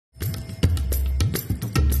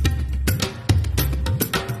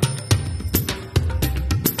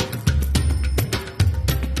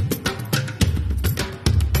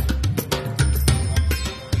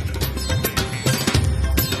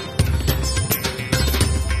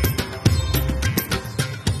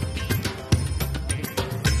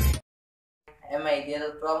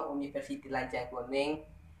from University Lancang Kuning.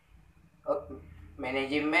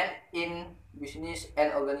 Management in business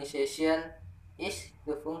and organization is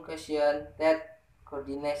the function that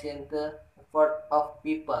coordinates the effort of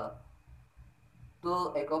people to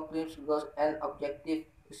accomplish goals and objectives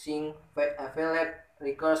using available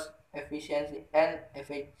resources efficiently and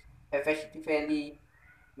effectively.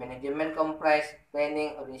 Management comprise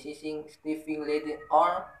planning, organizing, staffing, leading,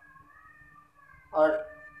 or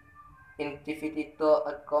activity to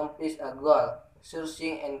accomplish a goal.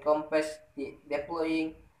 Sourcing encompasses the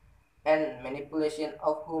deploying and manipulation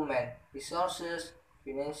of human resources,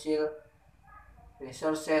 financial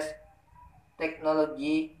resources,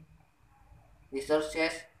 technology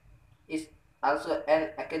resources is also an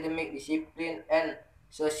academic discipline and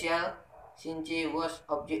social science was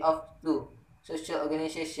object of two social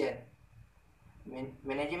organization.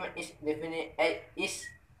 Management is defined is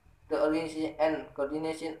the organization and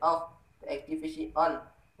coordination of the activity on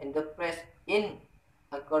enterprise in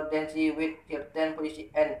accordance with certain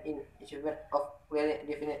policy and in achievement of clearly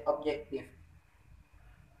defined objective.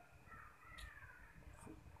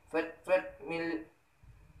 Fred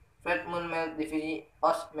Moonmel definition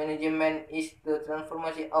of management is the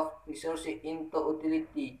transformation of resources into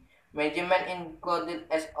utility. Management included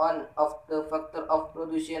as one of the factors of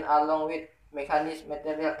production along with mekanis,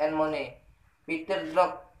 material, and money. Peter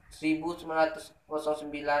Drucker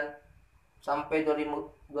 1909 sampai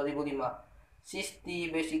 2005 sees the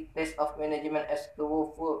basic test of management as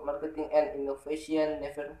powerful marketing and innovation.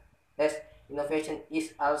 Nevertheless, innovation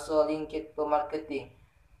is also linked to marketing.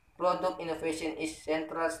 Product innovation is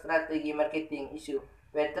central strategy marketing issue.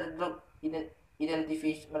 Peter Drucker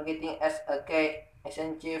identifies marketing as a key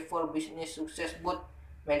essential for business success. Both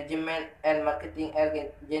management and marketing are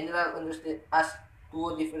generally understood as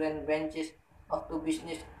two different branches of the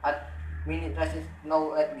business administration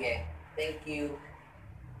knowledge gain. Thank you.